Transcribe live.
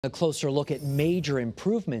A closer look at major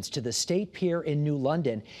improvements to the State Pier in New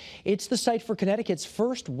London. It's the site for Connecticut's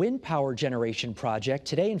first wind power generation project.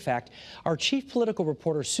 Today, in fact, our chief political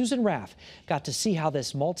reporter Susan Raff got to see how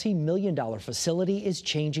this multi-million-dollar facility is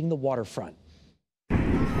changing the waterfront.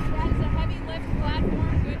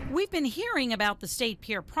 We've been hearing about the State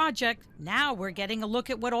Pier project. Now we're getting a look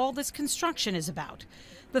at what all this construction is about.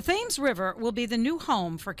 The Thames River will be the new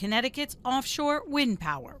home for Connecticut's offshore wind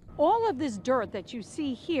power. All of this dirt that you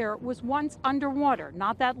see here was once underwater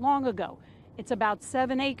not that long ago. It's about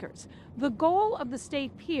 7 acres. The goal of the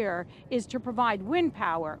State Pier is to provide wind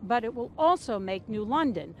power, but it will also make New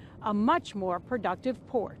London a much more productive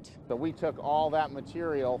port. So we took all that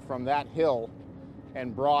material from that hill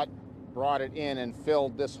and brought it in and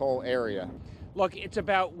filled this whole area. Look, it's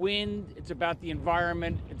about wind, it's about the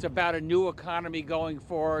environment, it's about a new economy going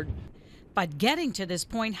forward. But getting to this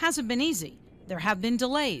point hasn't been easy. There have been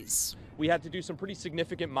delays. We had to do some pretty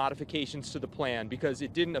significant modifications to the plan because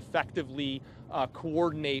it didn't effectively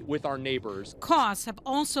coordinate with our neighbors. Costs have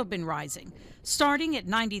also been rising. Starting at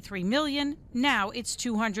 $93 million, now it's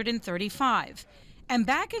 $235. And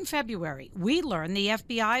back in February, we learned the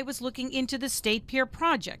FBI was looking into the State Pier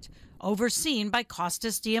project, overseen by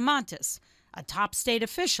Costas Diamantis, a top state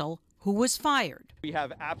official who was fired. We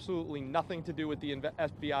have absolutely nothing to do with the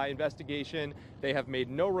FBI investigation. They have made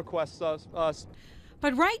no requests to us.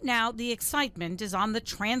 But right now, the excitement is on the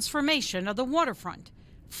transformation of the waterfront,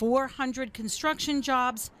 400 construction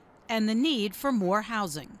jobs, and the need for more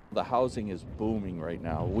housing. The housing is booming right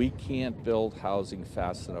now. We can't build housing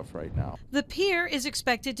fast enough right now. The pier is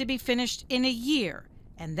expected to be finished in a year,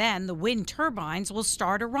 and then the wind turbines will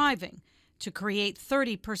start arriving to create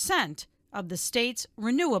 30% of the state's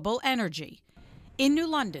renewable energy. In New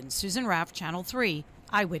London, Susan Raff, Channel 3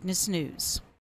 Eyewitness News.